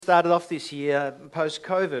Started off this year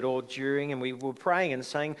post-COVID or during, and we were praying and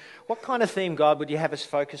saying, what kind of theme, God, would you have us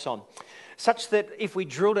focus on? Such that if we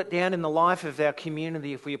drilled it down in the life of our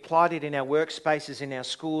community, if we applied it in our workspaces, in our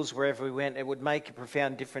schools, wherever we went, it would make a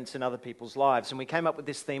profound difference in other people's lives. And we came up with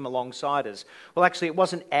this theme alongside us. Well, actually, it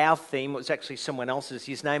wasn't our theme, it was actually someone else's.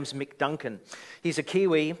 His name's Mick Duncan. He's a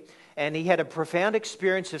Kiwi, and he had a profound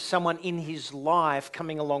experience of someone in his life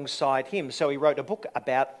coming alongside him. So he wrote a book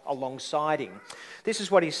about alongsiding. This is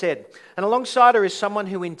what he said. An alongsider is someone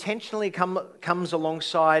who intentionally comes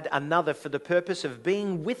alongside another for the purpose of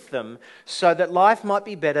being with them so that life might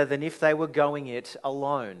be better than if they were going it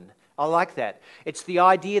alone. I like that. It's the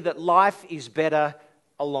idea that life is better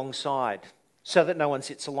alongside so that no one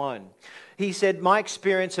sits alone. He said, my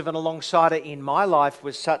experience of an alongsider in my life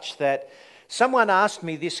was such that someone asked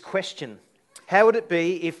me this question: how would it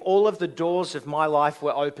be if all of the doors of my life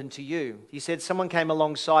were open to you? He said someone came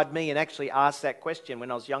alongside me and actually asked that question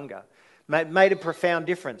when I was younger. Made a profound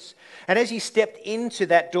difference. And as he stepped into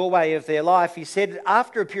that doorway of their life, he said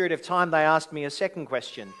after a period of time they asked me a second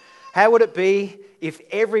question: how would it be if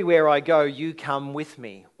everywhere I go you come with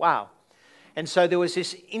me? Wow. And so there was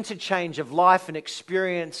this interchange of life and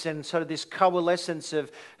experience and sort of this coalescence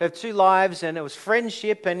of two lives, and it was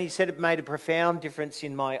friendship, and he said it made a profound difference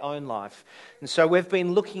in my own life. And so we've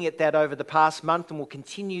been looking at that over the past month, and we'll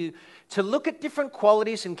continue to look at different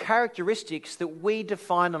qualities and characteristics that we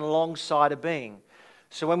define an alongsider being.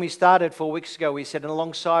 So when we started 4 weeks ago, we said an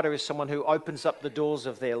alongsider is someone who opens up the doors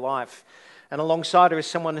of their life. An alongsider is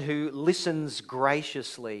someone who listens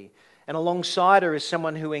graciously. An alongsider is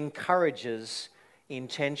someone who encourages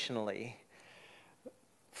intentionally.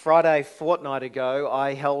 Friday fortnight ago,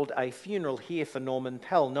 I held a funeral here for Norman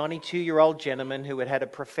Pell, 92-year-old gentleman who had had a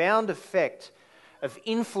profound effect of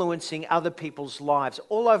influencing other people's lives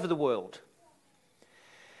all over the world.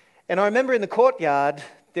 And I remember in the courtyard,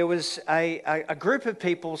 there was a group of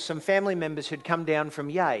people, some family members who'd come down from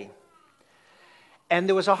Yea. And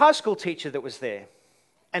there was a high school teacher that was there.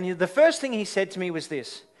 And the first thing he said to me was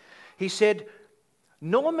this. He said,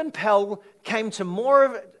 Norman Pell came to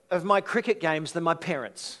more of my cricket games than my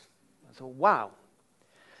parents. I thought, wow.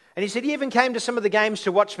 And he said he even came to some of the games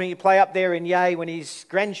to watch me play up there in Yea when his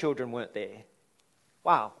grandchildren weren't there.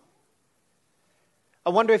 Wow. I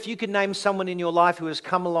wonder if you could name someone in your life who has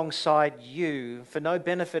come alongside you for no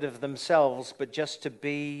benefit of themselves, but just to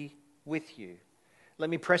be with you. Let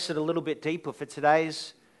me press it a little bit deeper for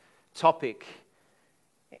today's topic,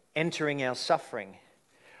 entering our suffering.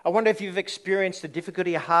 I wonder if you've experienced a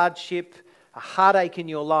difficulty, a hardship, a heartache in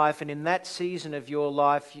your life, and in that season of your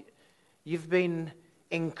life, you've been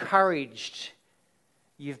encouraged,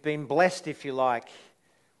 you've been blessed, if you like,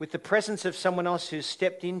 with the presence of someone else who's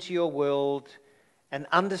stepped into your world and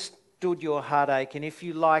understood your heartache, and if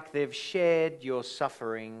you like, they've shared your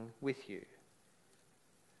suffering with you.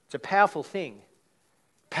 It's a powerful thing,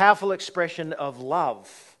 powerful expression of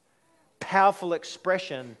love, powerful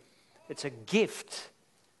expression. It's a gift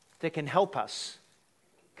that can help us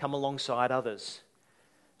come alongside others.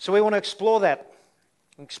 So we want to explore that,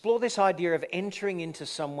 explore this idea of entering into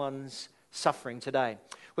someone's suffering today.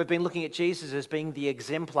 We've been looking at Jesus as being the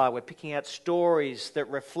exemplar. We're picking out stories that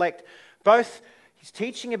reflect both his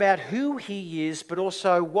teaching about who he is, but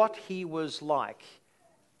also what he was like.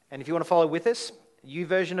 And if you want to follow with us,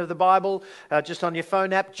 YouVersion of the Bible, just on your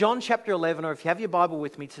phone app, John chapter 11, or if you have your Bible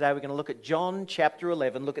with me today, we're going to look at John chapter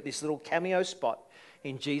 11, look at this little cameo spot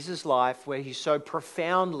in Jesus' life where he so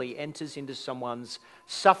profoundly enters into someone's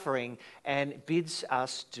suffering and bids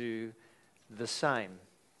us do the same.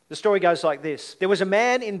 The story goes like this. There was a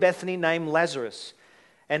man in Bethany named Lazarus,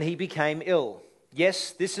 and he became ill. Yes,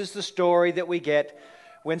 this is the story that we get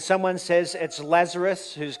when someone says it's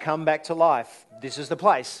Lazarus who's come back to life. This is the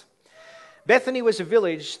place. Bethany was a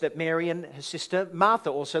village that Mary and her sister Martha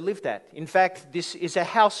also lived at. In fact, this is a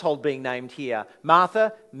household being named here.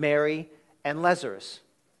 Martha, Mary, and Lazarus,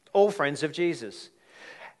 all friends of Jesus.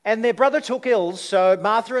 And their brother took ill, so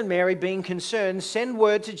Martha and Mary, being concerned, send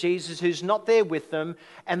word to Jesus who's not there with them,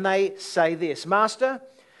 and they say this: Master,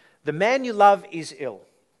 the man you love is ill.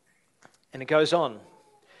 And it goes on.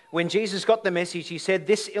 When Jesus got the message, he said,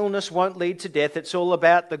 this illness won't lead to death. It's all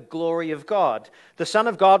about the glory of God. The Son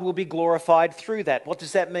of God will be glorified through that. What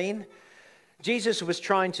does that mean? Jesus was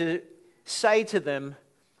trying to say to them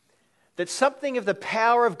that something of the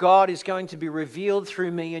power of God is going to be revealed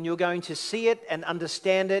through me, and you're going to see it and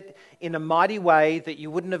understand it in a mighty way that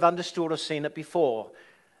you wouldn't have understood or seen it before.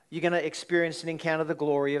 You're going to experience and encounter the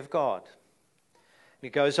glory of God. And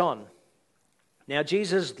it goes on. Now,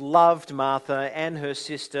 Jesus loved Martha and her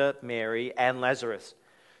sister Mary and Lazarus.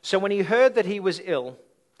 So when he heard that he was ill,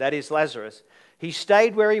 that is Lazarus, He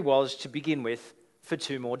stayed where he was to begin with for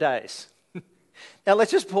 2 more days. Now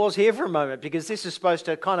let's just pause here for a moment, because this is supposed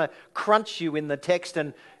to kind of crunch you in the text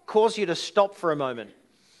and cause you to stop for a moment.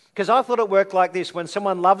 Because I thought it worked like this: when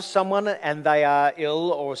someone loves someone and they are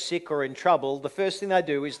ill or sick or in trouble, the first thing they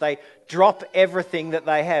do is they drop everything that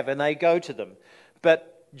they have and they go to them. But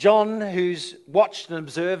John, who's watched and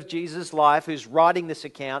observed Jesus' life, who's writing this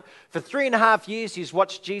account, for 3.5 years he's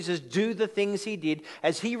watched Jesus do the things he did.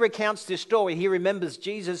 As he recounts this story, he remembers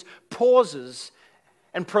Jesus pauses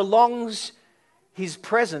and prolongs his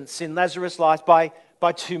presence in Lazarus' life by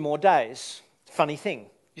 2 more days. Funny thing,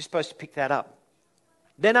 you're supposed to pick that up.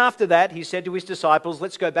 Then after that, he said to his disciples,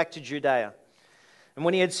 let's go back to Judea. And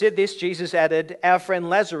when he had said this, Jesus added, our friend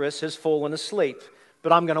Lazarus has fallen asleep,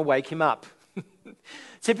 but I'm going to wake him up.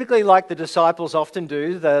 Typically, like the disciples often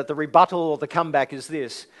do, the rebuttal or the comeback is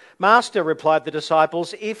this: Master, replied the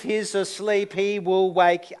disciples, if he's asleep, he will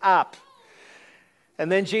wake up.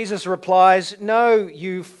 And then Jesus replies, no,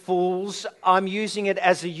 you fools, I'm using it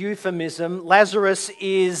as a euphemism. Lazarus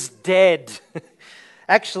is dead.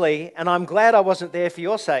 Actually, and I'm glad I wasn't there for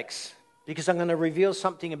your sakes, because I'm going to reveal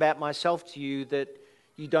something about myself to you that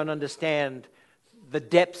you don't understand, the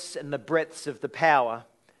depths and the breadths of the power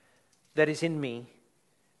that is in me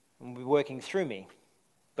and will be working through me.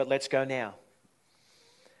 But let's go now.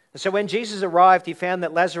 And so when Jesus arrived, he found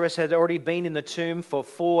that Lazarus had already been in the tomb for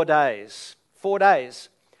 4 days. 4 days.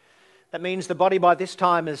 That means the body by this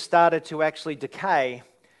time has started to actually decay,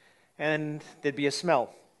 and there'd be a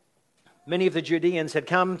smell. Many of the Judeans had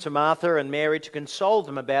come to Martha and Mary to console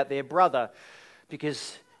them about their brother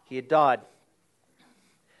because he had died.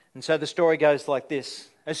 And so the story goes like this.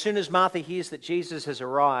 As soon as Martha hears that Jesus has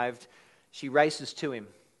arrived, she races to him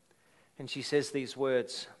and she says these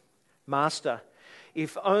words, Master,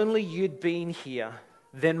 if only you'd been here,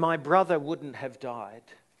 then my brother wouldn't have died.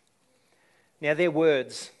 Now they're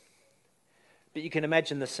words, but you can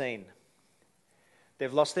imagine the scene.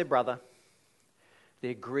 They've lost their brother.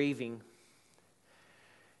 They're grieving.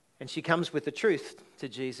 And she comes with the truth to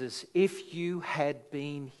Jesus. If you had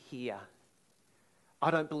been here,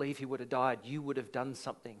 I don't believe he would have died. You would have done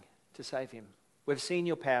something to save him. We've seen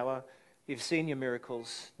your power. We've seen your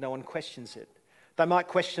miracles. No one questions it. They might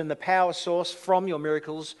question the power source from your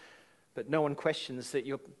miracles, but no one questions that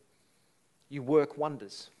you work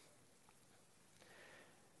wonders.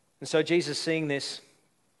 And so Jesus, seeing this,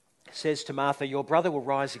 says to Martha, your brother will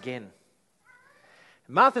rise again.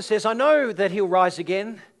 Martha says, I know that he'll rise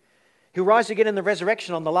again. He'll rise again in the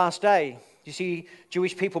resurrection on the last day. You see,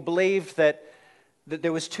 Jewish people believed that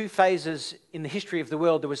there was 2 phases in the history of the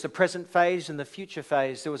world. There was the present phase and the future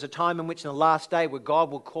phase. There was a time in which in the last day where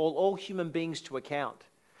God would call all human beings to account.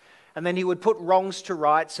 And then he would put wrongs to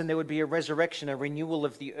rights, and there would be a resurrection, a renewal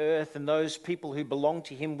of the earth, and those people who belonged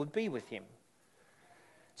to him would be with him.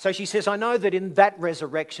 So she says, I know that in that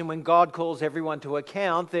resurrection, when God calls everyone to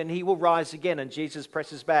account, then he will rise again. And Jesus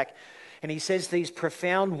presses back and he says these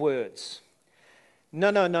profound words.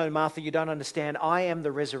 No, Martha, you don't understand. I am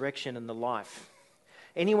the resurrection and the life.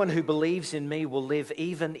 Anyone who believes in me will live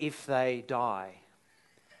even if they die.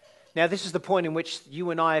 Now, this is the point in which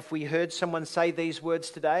you and I, if we heard someone say these words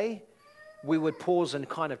today, we would pause and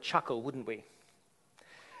kind of chuckle, wouldn't we?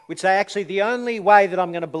 We'd say, actually, the only way that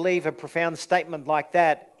I'm going to believe a profound statement like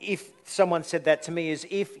that, if someone said that to me, is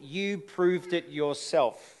if you proved it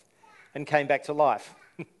yourself and came back to life.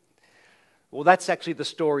 Well, that's actually the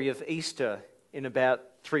story of Easter in about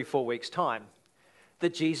 3-4 weeks' time.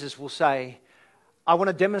 That Jesus will say, I want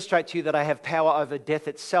to demonstrate to you that I have power over death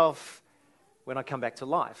itself when I come back to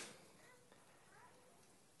life.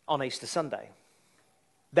 On Easter Sunday.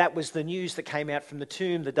 That was the news that came out from the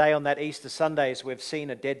tomb the day on that Easter Sunday, as we've seen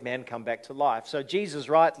a dead man come back to life. So Jesus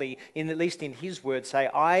rightly, at least in his words, say,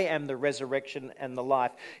 I am the resurrection and the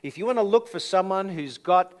life. If you want to look for someone who's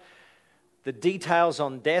got the details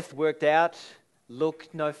on death worked out, look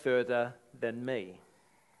no further than me.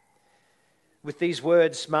 With these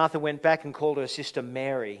words, Martha went back and called her sister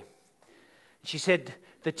Mary. She said,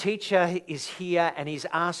 the teacher is here and he's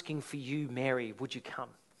asking for you, Mary. Would you come?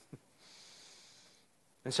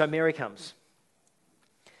 And so Mary comes.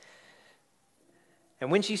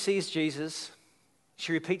 And when she sees Jesus,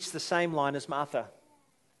 she repeats the same line as Martha.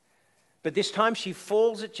 But this time she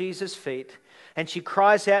falls at Jesus' feet and she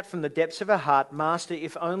cries out from the depths of her heart, Master,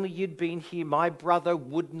 if only you'd been here, my brother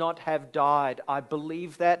would not have died. I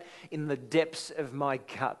believe that in the depths of my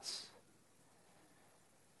guts.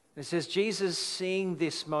 It says Jesus, seeing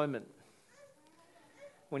this moment,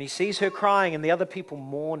 when he sees her crying and the other people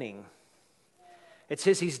mourning, it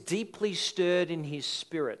says he's deeply stirred in his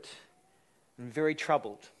spirit and very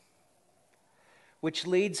troubled. which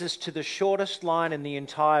leads us to the shortest line in the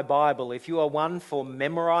entire Bible. If you are one for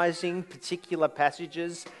memorizing particular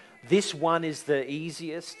passages, this one is the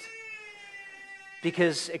easiest,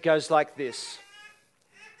 because it goes like this.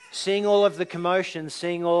 Seeing all of the commotion,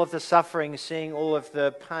 seeing all of the suffering, seeing all of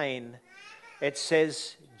the pain, it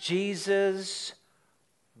says, Jesus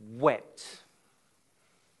wept.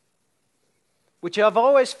 Which I've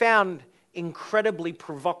always found incredibly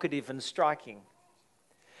provocative and striking.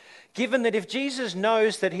 Given that if Jesus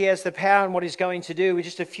knows that he has the power in what he's going to do,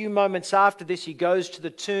 just a few moments after this, he goes to the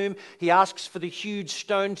tomb, he asks for the huge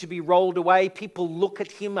stone to be rolled away. People look at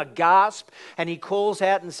him aghast, and he calls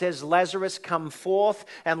out and says, Lazarus, come forth.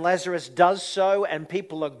 And Lazarus does so, and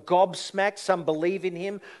people are gobsmacked. Some believe in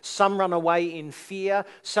him, some run away in fear,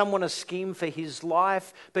 some want to scheme for his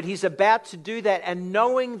life. But he's about to do that, and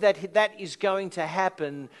knowing that that is going to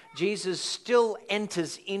happen, Jesus still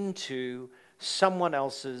enters into someone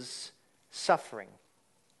else's suffering.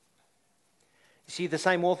 You see, the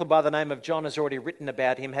same author by the name of John has already written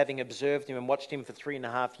about him, having observed him and watched him for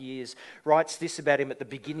 3.5 years, writes this about him at the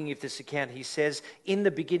beginning of this account. He says, in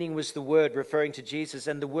the beginning was the Word, referring to Jesus,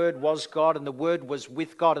 and the Word was God, and the Word was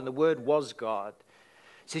with God, and the Word was God.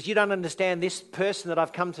 He says, you don't understand, this person that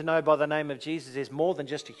I've come to know by the name of Jesus is more than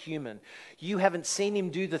just a human. You haven't seen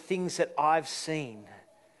him do the things that I've seen.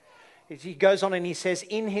 He goes on and he says,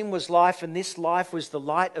 in him was life, and this life was the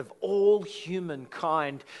light of all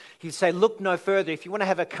humankind. He'd say, look no further. If you want to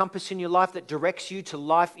have a compass in your life that directs you to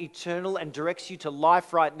life eternal and directs you to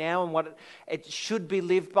life right now and what it should be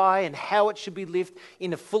lived by and how it should be lived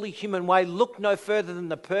in a fully human way, look no further than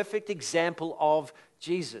the perfect example of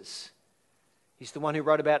Jesus. He's the one who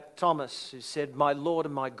wrote about Thomas, who said, my Lord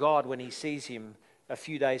and my God, when he sees him a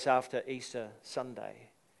few days after Easter Sunday.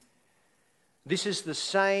 This is the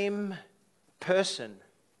same person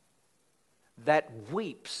that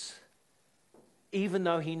weeps even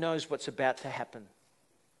though he knows what's about to happen.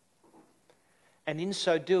 And in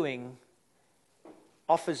so doing,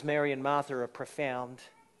 offers Mary and Martha a profound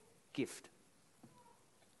gift.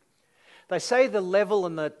 They say the level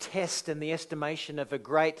and the test and the estimation of a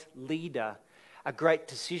great leader, a great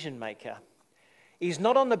decision maker, is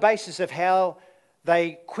not on the basis of how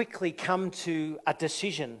they quickly come to a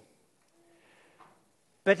decision,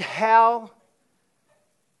 but how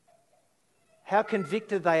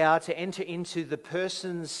convicted they are to enter into the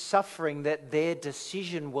person's suffering that their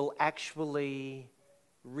decision will actually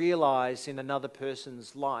realize in another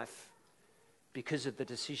person's life because of the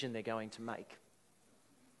decision they're going to make.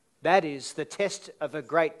 That is, the test of a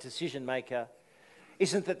great decision maker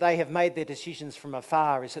isn't that they have made their decisions from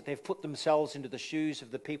afar, is that they've put themselves into the shoes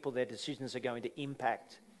of the people their decisions are going to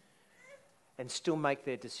impact and still make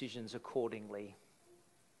their decisions accordingly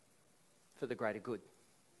for the greater good.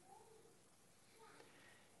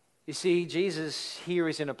 You see, Jesus here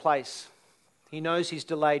is in a place. He knows he's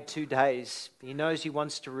delayed 2 days. He knows he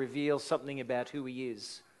wants to reveal something about who he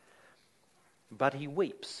is. But he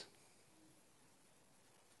weeps.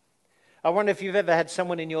 I wonder if you've ever had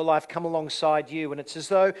someone in your life come alongside you and it's as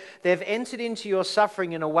though they've entered into your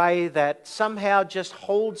suffering in a way that somehow just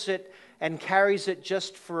holds it and carries it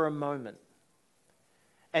just for a moment.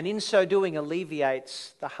 And in so doing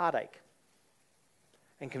alleviates the heartache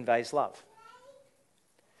and conveys love.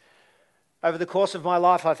 Over the course of my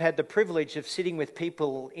life, I've had the privilege of sitting with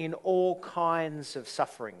people in all kinds of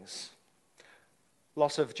sufferings.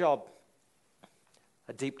 Loss of job,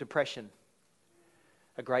 a deep depression,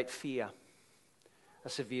 a great fear, a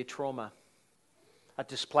severe trauma, a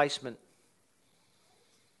displacement.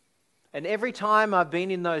 And every time I've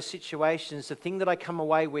been in those situations, the thing that I come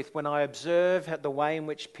away with when I observe the way in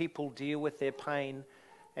which people deal with their pain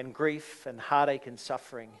and grief and heartache and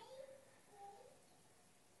suffering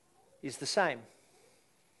is the same.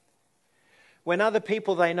 When other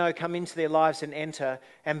people they know come into their lives and enter,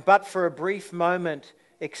 and but for a brief moment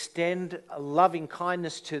extend a loving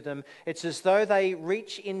kindness to them, it's as though they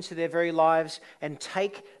reach into their very lives and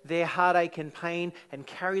take their heartache and pain and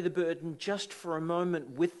carry the burden just for a moment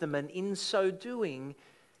with them, and in so doing,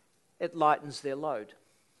 it lightens their load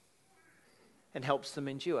and helps them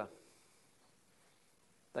endure.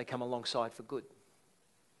 They come alongside for good.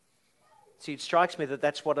 See, it strikes me that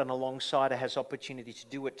that's what an alongsider has opportunity to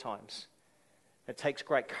do at times. It takes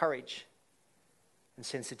great courage and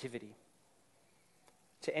sensitivity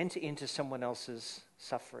to enter into someone else's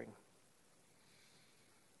suffering.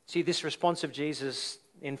 See, this response of Jesus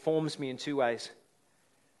informs me in 2 ways.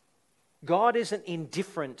 God isn't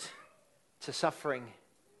indifferent to suffering.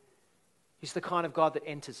 He's the kind of God that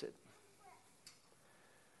enters it.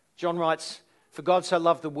 John writes, "For God so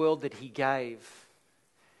loved the world that he gave."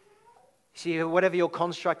 See, whatever your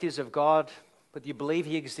construct is of God, whether you believe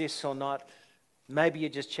he exists or not, maybe you're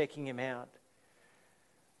just checking him out.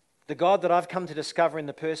 The God that I've come to discover in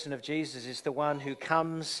the person of Jesus is the one who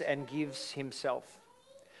comes and gives himself,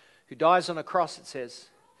 who dies on a cross, it says,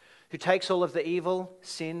 who takes all of the evil,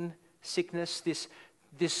 sin, sickness,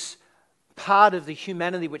 this part of the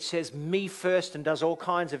humanity which says me first and does all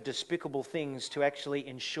kinds of despicable things to actually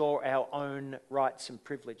ensure our own rights and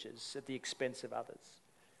privileges at the expense of others.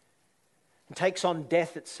 And takes on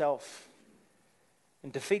death itself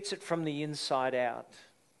and defeats it from the inside out.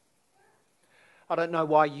 I don't know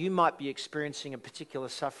why you might be experiencing a particular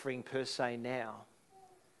suffering per se now,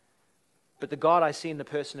 but the God I see in the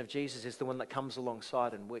person of Jesus is the one that comes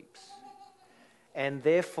alongside and weeps, and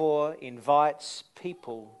therefore invites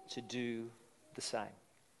people to do the same.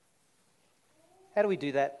 How do we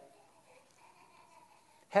do that?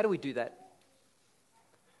 How do we do that?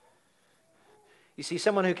 You see,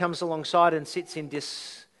 someone who comes alongside and sits in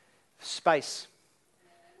this space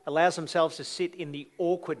allows themselves to sit in the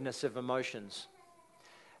awkwardness of emotions.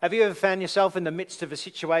 Have you ever found yourself in the midst of a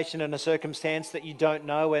situation and a circumstance that you don't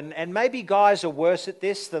know? And maybe guys are worse at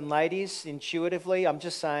this than ladies intuitively. I'm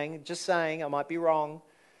just saying, I might be wrong.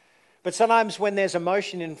 But sometimes when there's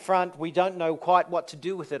emotion in front, we don't know quite what to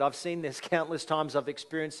do with it. I've seen this countless times. I've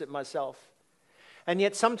experienced it myself. And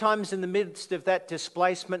yet sometimes in the midst of that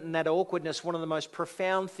displacement and that awkwardness, one of the most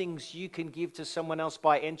profound things you can give to someone else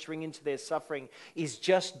by entering into their suffering is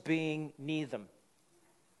just being near them.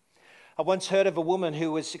 I once heard of a woman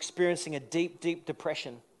who was experiencing a deep, deep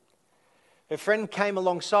depression. Her friend came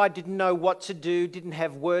alongside, didn't know what to do, didn't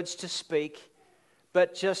have words to speak,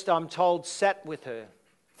 but just, I'm told, sat with her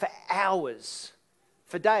for hours,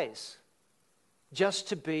 for days, just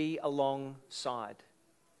to be alongside.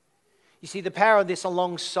 You see, the power of this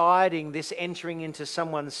alongsiding, this entering into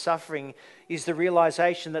someone's suffering, is the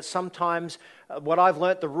realization that sometimes what I've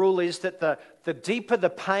learnt, the rule is that the deeper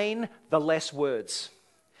the pain, the less words.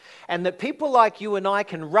 And that people like you and I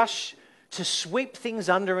can rush to sweep things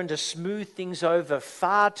under and to smooth things over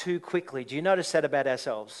far too quickly. Do you notice that about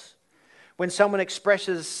ourselves? When someone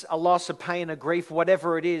expresses a loss, a pain, a grief,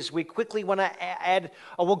 whatever it is, we quickly want to add,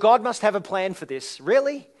 oh, well, God must have a plan for this.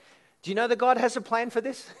 Really? Do you know that God has a plan for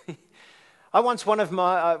this? I once, one of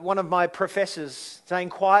my professors, saying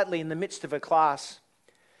quietly in the midst of a class,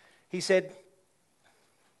 he said,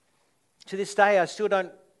 to this day, I still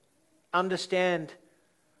don't understand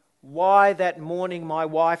why that morning my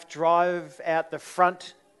wife drove out the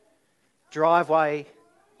front driveway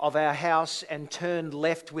of our house and turned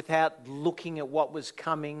left without looking at what was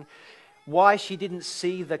coming, why she didn't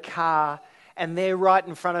see the car, and there right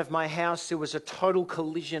in front of my house there was a total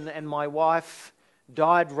collision and my wife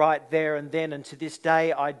died right there and then, and to this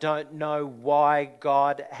day I don't know why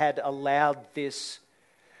God had allowed this,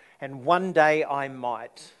 and one day I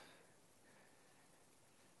might.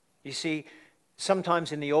 You see,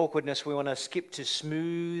 sometimes in the awkwardness, we want to skip to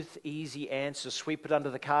smooth, easy answers, sweep it under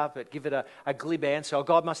the carpet, give it a glib answer. Oh,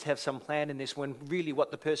 God must have some plan in this, when really what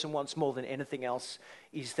the person wants more than anything else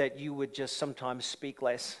is that you would just sometimes speak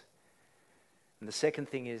less. And the second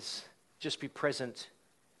thing is just be present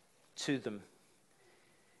to them.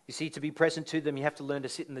 You see, to be present to them, you have to learn to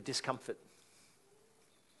sit in the discomfort,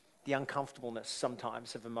 the uncomfortableness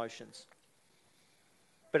sometimes of emotions.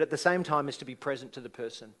 But at the same time is to be present to the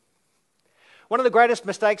person. One of the greatest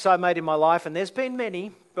mistakes I made in my life, and there's been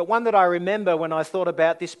many, but one that I remember when I thought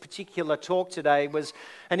about this particular talk today was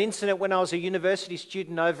an incident when I was a university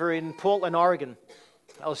student over in Portland, Oregon.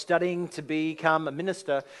 I was studying to become a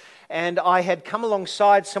minister, and I had come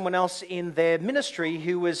alongside someone else in their ministry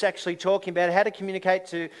who was actually talking about how to communicate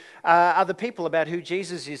to other people about who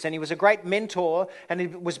Jesus is. And he was a great mentor, and he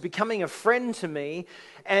was becoming a friend to me.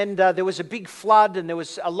 And there was a big flood, and there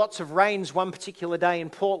was lots of rains one particular day in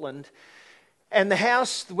Portland. And the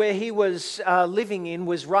house where he was living in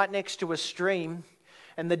was right next to a stream,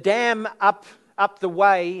 and the dam up the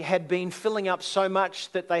way had been filling up so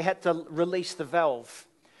much that they had to release the valve.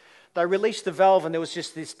 They released the valve, and there was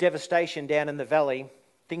just this devastation down in the valley,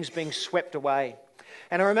 things being swept away.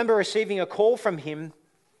 And I remember receiving a call from him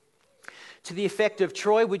to the effect of,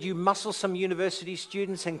 Troy, would you muscle some university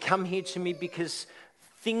students and come here to me, because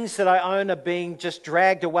things that I own are being just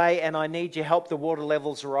dragged away and I need your help, the water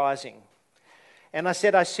level's rising. And I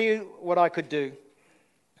said, I see what I could do.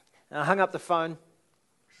 And I hung up the phone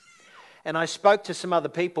and I spoke to some other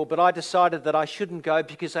people, but I decided that I shouldn't go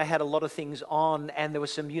because I had a lot of things on and there were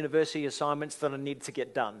some university assignments that I needed to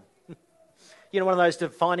get done. You know, one of those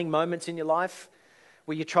defining moments in your life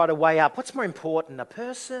where you try to weigh up, what's more important, a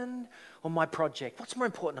person or my project? What's more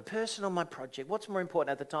important, a person or my project? What's more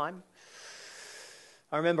important at the time?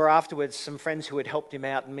 I remember afterwards some friends who had helped him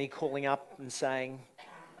out and me calling up and saying,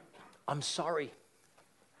 I'm sorry.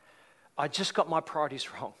 I just got my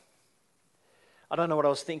priorities wrong. I don't know what I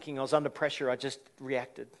was thinking. I was under pressure. I just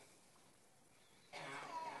reacted.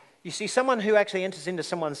 You see, someone who actually enters into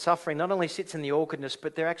someone's suffering not only sits in the awkwardness,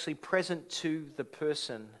 but they're actually present to the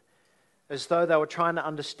person as though they were trying to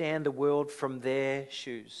understand the world from their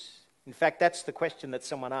shoes. In fact, that's the question that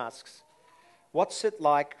someone asks. What's it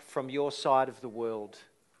like from your side of the world,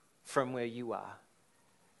 from where you are?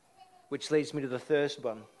 Which leads me to the third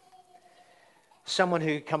one. Someone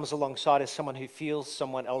who comes alongside is someone who feels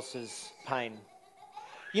someone else's pain.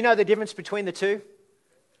 You know the difference between the two?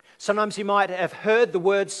 Sometimes you might have heard the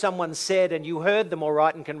words someone said and you heard them all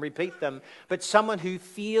right and can repeat them, but someone who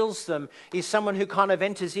feels them is someone who kind of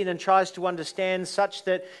enters in and tries to understand, such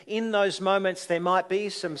that in those moments there might be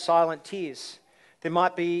some silent tears. There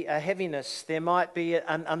might be a heaviness, there might be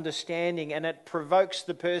an understanding, and it provokes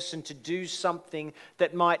the person to do something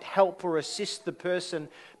that might help or assist the person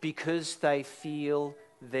because they feel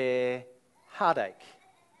their heartache.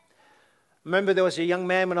 Remember, there was a young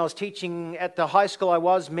man when I was teaching at the high school I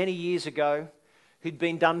was many years ago who'd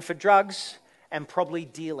been done for drugs and probably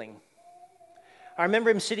dealing. I remember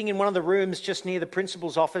him sitting in one of the rooms just near the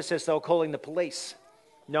principal's office as they were calling the police.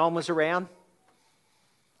 No one was around.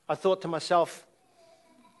 I thought to myself,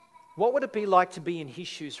 what would it be like to be in his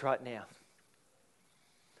shoes right now?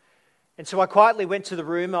 And so I quietly went to the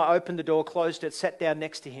room, I opened the door, closed it, sat down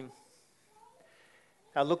next to him.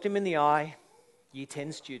 I looked him in the eye, Year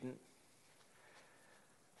 10 student.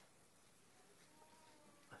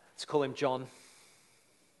 Let's call him John.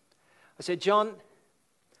 I said, John,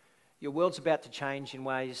 your world's about to change in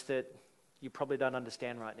ways that you probably don't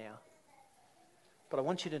understand right now. But I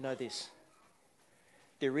want you to know this.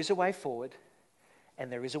 There is a way forward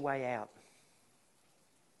and there is a way out.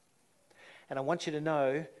 And I want you to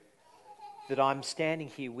know that I'm standing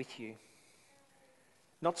here with you.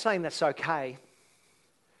 Not saying that's okay,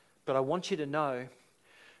 but I want you to know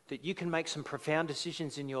that you can make some profound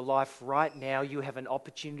decisions in your life right now. You have an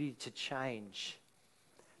opportunity to change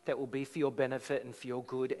that will be for your benefit and for your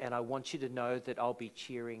good, and I want you to know that I'll be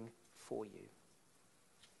cheering for you.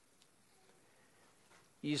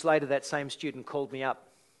 Years later, that same student called me up.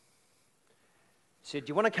 He said,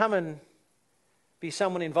 do you want to come and be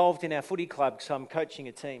someone involved in our footy club because I'm coaching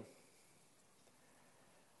a team?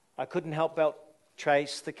 I couldn't help but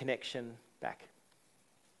trace the connection back.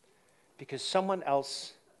 Because someone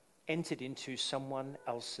else entered into someone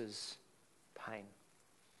else's pain.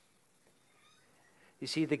 You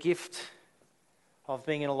see, the gift of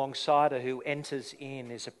being an alongsider who enters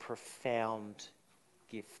in is a profound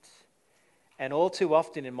gift. And all too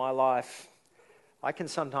often in my life, I can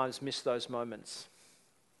sometimes miss those moments.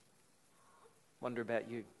 Wonder about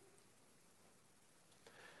you.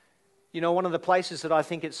 You know, one of the places that I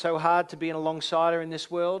think it's so hard to be an alongsider in this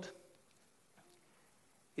world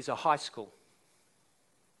is a high school.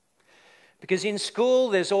 Because in school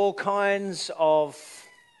there's all kinds of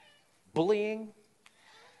bullying,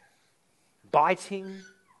 biting,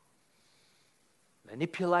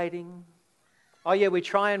 manipulating. Oh yeah, we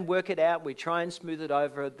try and work it out, we try and smooth it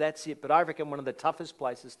over, that's it. But I reckon one of the toughest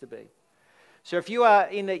places to be. So if you are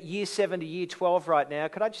in year 7 to year 12 right now,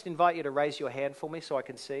 could I just invite you to raise your hand for me so I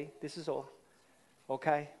can see? This is all.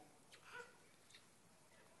 Okay.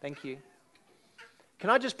 Thank you. Can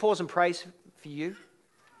I just pause and pray for you?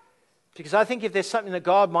 Because I think if there's something that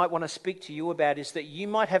God might want to speak to you about, is that you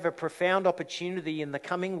might have a profound opportunity in the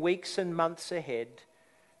coming weeks and months ahead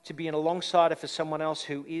to be an alongsider for someone else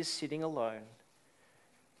who is sitting alone.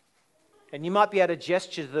 And you might be able to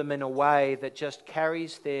gesture to them in a way that just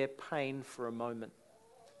carries their pain for a moment.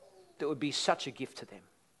 That would be such a gift to them.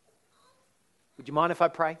 Would you mind if I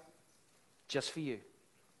pray? Just for you.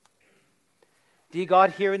 Dear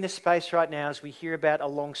God, here in this space right now, as we hear about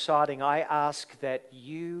alongsiding, I ask that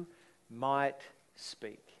you might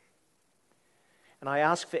speak. And I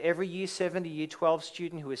ask for every year 7 to year 12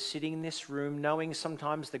 student who is sitting in this room, knowing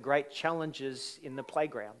sometimes the great challenges in the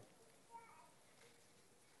playground.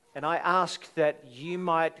 And I ask that you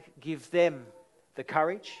might give them the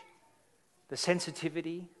courage, the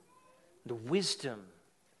sensitivity, the wisdom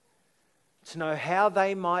to know how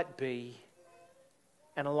they might be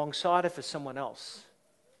an alongsider for someone else,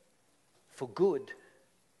 for good,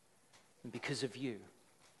 and because of you.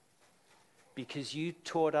 Because you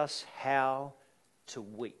taught us how to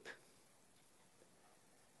weep.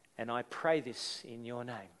 And I pray this in your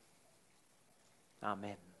name.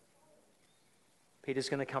 Amen. Peter's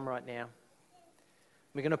going to come right now.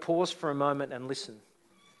 We're going to pause for a moment and listen.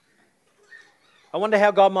 I wonder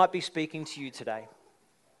how God might be speaking to you today.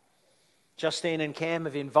 Justine and Cam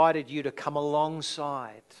have invited you to come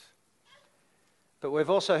alongside. But we've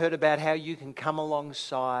also heard about how you can come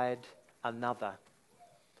alongside another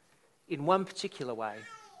in one particular way,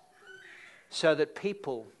 so that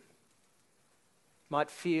people might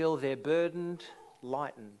feel their burden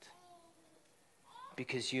lightened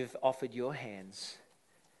because you've offered your hands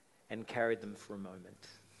and carried them for a moment.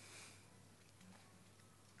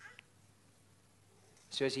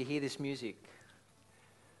 So as you hear this music,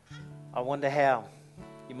 I wonder how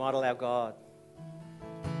you might allow God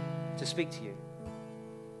to speak to you.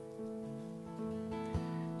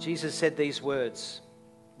 Jesus said these words.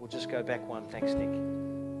 We'll just go back one. Thanks, Nick.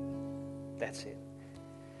 That's it.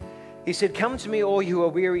 He said, "Come to me, all you who are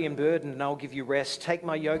weary and burdened, and I'll give you rest. Take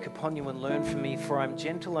my yoke upon you and learn from me, for I'm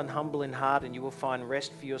gentle and humble in heart, and you will find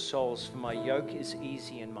rest for your souls. For my yoke is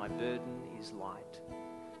easy and my burden is light."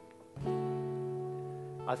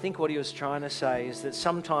 I think what he was trying to say is that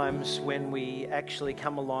sometimes when we actually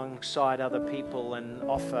come alongside other people and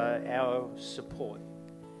offer our support,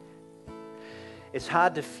 it's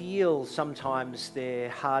hard to feel sometimes their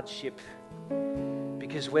hardship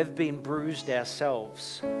because we've been bruised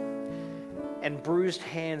ourselves. And bruised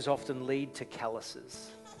hands often lead to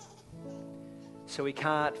calluses. So we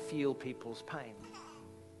can't feel people's pain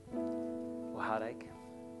or heartache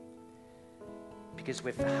because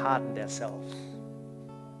we've hardened ourselves.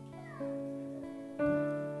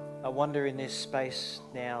 I wonder in this space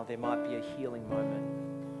now there might be a healing moment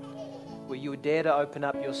where you would dare to open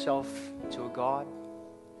up yourself to a God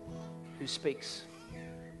who speaks.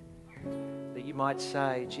 That you might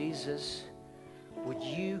say, "Jesus, would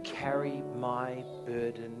you carry my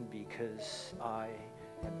burden because I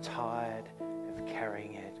am tired of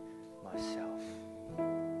carrying it myself?"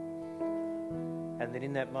 And then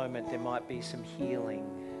in that moment there might be some healing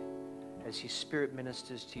as your Spirit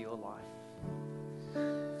ministers to your life.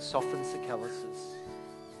 Softens the calluses,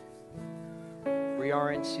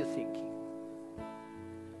 reorients your thinking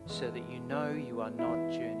so that you know you are not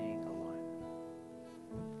journeying